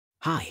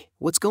Hi,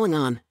 what's going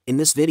on? In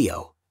this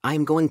video, I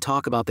am going to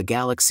talk about the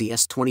Galaxy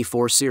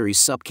S24 series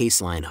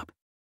SUPCASE lineup.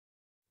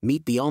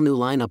 Meet the all-new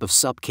lineup of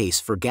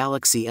SUPCASE for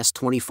Galaxy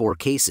S24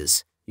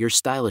 cases, your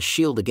stylish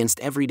shield against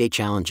everyday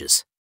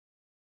challenges.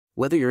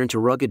 Whether you're into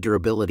rugged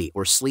durability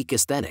or sleek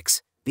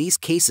aesthetics, these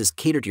cases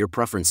cater to your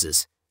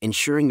preferences,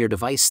 ensuring your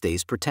device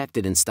stays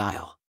protected in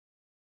style.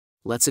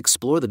 Let's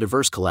explore the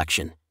diverse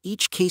collection,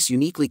 each case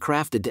uniquely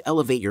crafted to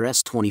elevate your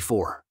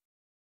S24.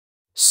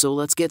 So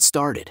let's get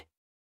started.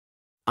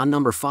 On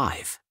number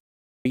 5.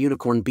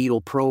 Unicorn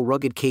Beetle Pro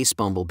Rugged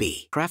Case-Bumble.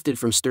 Crafted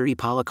from sturdy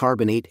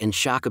polycarbonate and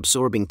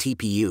shock-absorbing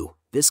TPU,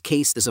 this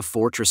case is a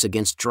fortress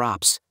against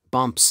drops,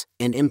 bumps,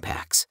 and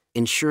impacts,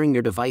 ensuring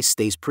your device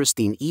stays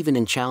pristine even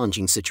in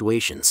challenging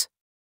situations.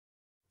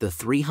 The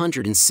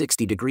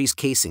 360 degrees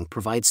casing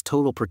provides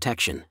total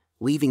protection,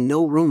 leaving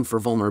no room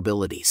for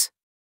vulnerabilities.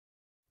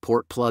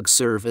 Port plugs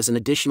serve as an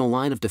additional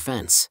line of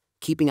defense,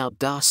 keeping out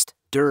dust,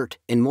 dirt,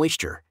 and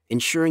moisture,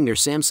 ensuring your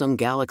Samsung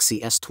Galaxy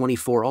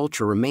S24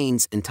 Ultra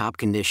remains in top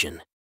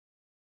condition.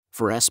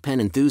 For S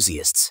Pen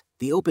enthusiasts,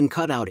 the open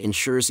cutout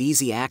ensures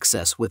easy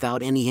access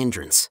without any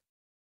hindrance.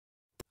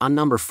 On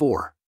number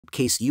 4,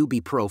 Case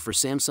UB Pro for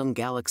Samsung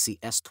Galaxy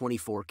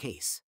S24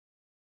 case.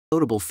 A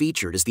notable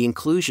feature is the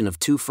inclusion of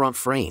 2 front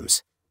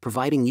frames,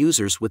 providing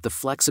users with the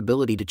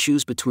flexibility to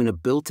choose between a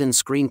built-in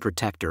screen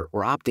protector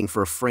or opting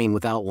for a frame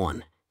without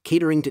one,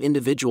 catering to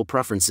individual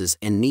preferences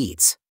and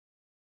needs.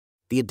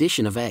 The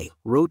addition of a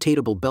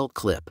rotatable belt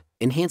clip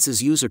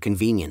enhances user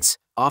convenience,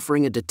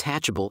 offering a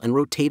detachable and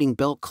rotating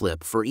belt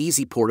clip for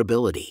easy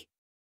portability.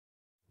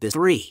 The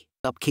 3.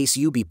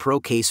 SUPCASE UB Pro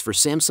case for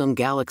Samsung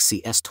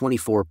Galaxy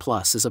S24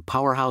 Plus is a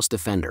powerhouse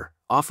defender,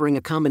 offering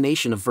a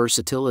combination of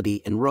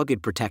versatility and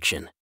rugged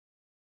protection.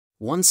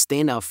 One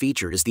standout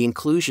feature is the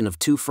inclusion of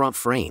 2 front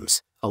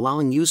frames,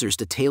 allowing users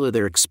to tailor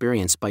their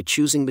experience by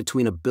choosing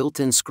between a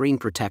built-in screen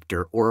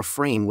protector or a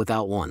frame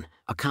without one,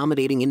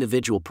 accommodating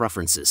individual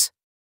preferences.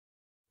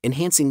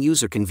 Enhancing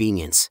user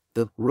convenience,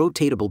 the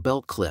rotatable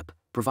belt clip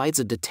provides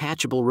a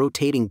detachable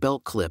rotating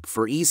belt clip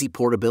for easy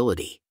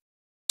portability.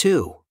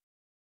 2.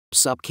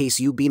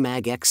 SUPCASE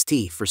UBMag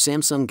XT for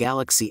Samsung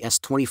Galaxy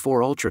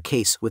S24 Ultra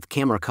case with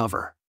camera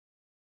cover.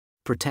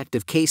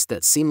 Protective case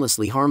that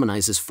seamlessly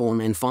harmonizes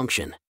form and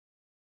function.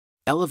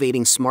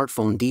 Elevating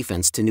smartphone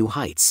defense to new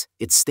heights,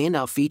 its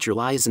standout feature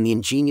lies in the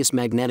ingenious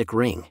magnetic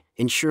ring,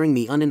 ensuring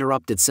the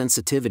uninterrupted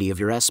sensitivity of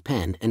your S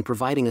Pen and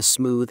providing a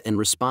smooth and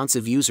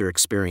responsive user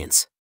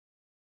experience.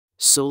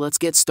 So let's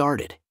get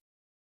started.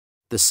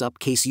 The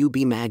SUPCASE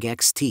UBMag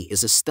XT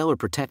is a stellar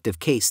protective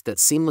case that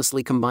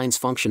seamlessly combines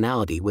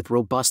functionality with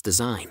robust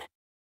design.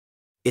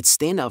 Its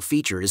standout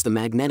feature is the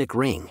magnetic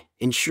ring,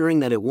 ensuring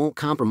that it won't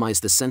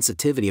compromise the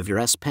sensitivity of your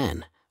S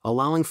Pen,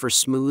 allowing for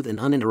smooth and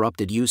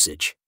uninterrupted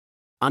usage.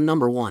 On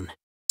number 1.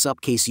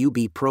 SUPCASE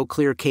UB Pro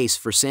Clear Case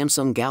for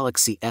Samsung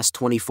Galaxy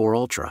S24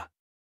 Ultra.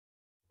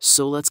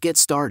 So let's get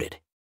started.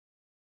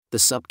 The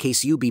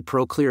SUPCASE UB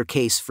Pro Clear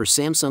Case for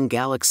Samsung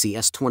Galaxy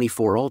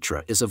S24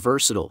 Ultra is a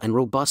versatile and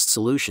robust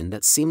solution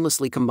that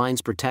seamlessly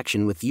combines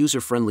protection with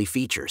user-friendly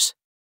features.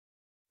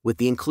 With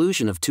the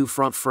inclusion of 2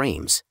 front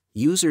frames,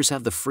 users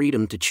have the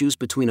freedom to choose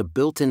between a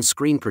built-in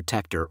screen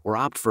protector or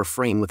opt for a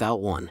frame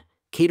without one,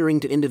 catering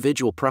to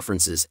individual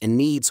preferences and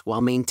needs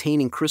while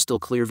maintaining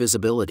crystal-clear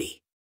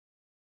visibility.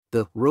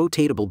 The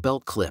rotatable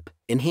belt clip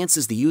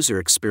enhances the user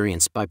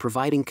experience by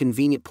providing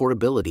convenient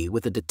portability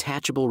with a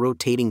detachable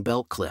rotating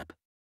belt clip.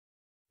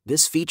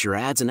 This feature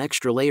adds an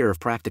extra layer of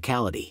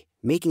practicality,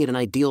 making it an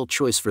ideal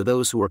choice for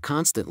those who are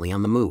constantly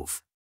on the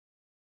move.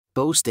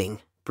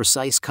 Boasting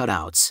precise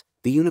cutouts,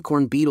 the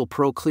Unicorn Beetle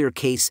Pro Clear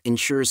Case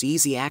ensures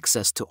easy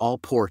access to all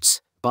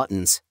ports,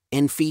 buttons,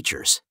 and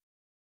features.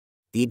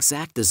 The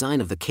exact design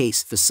of the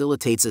case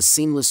facilitates a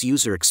seamless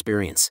user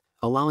experience,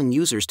 allowing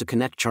users to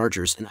connect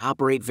chargers and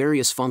operate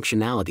various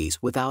functionalities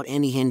without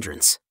any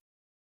hindrance.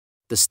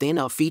 The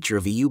standout feature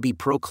of a UB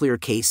Pro Clear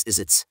Case is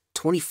its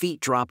 20 feet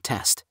drop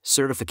test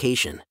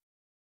certification.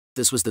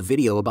 This was the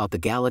video about the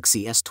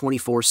Galaxy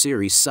S24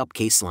 series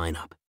SUPCASE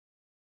lineup.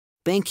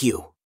 Thank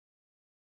you.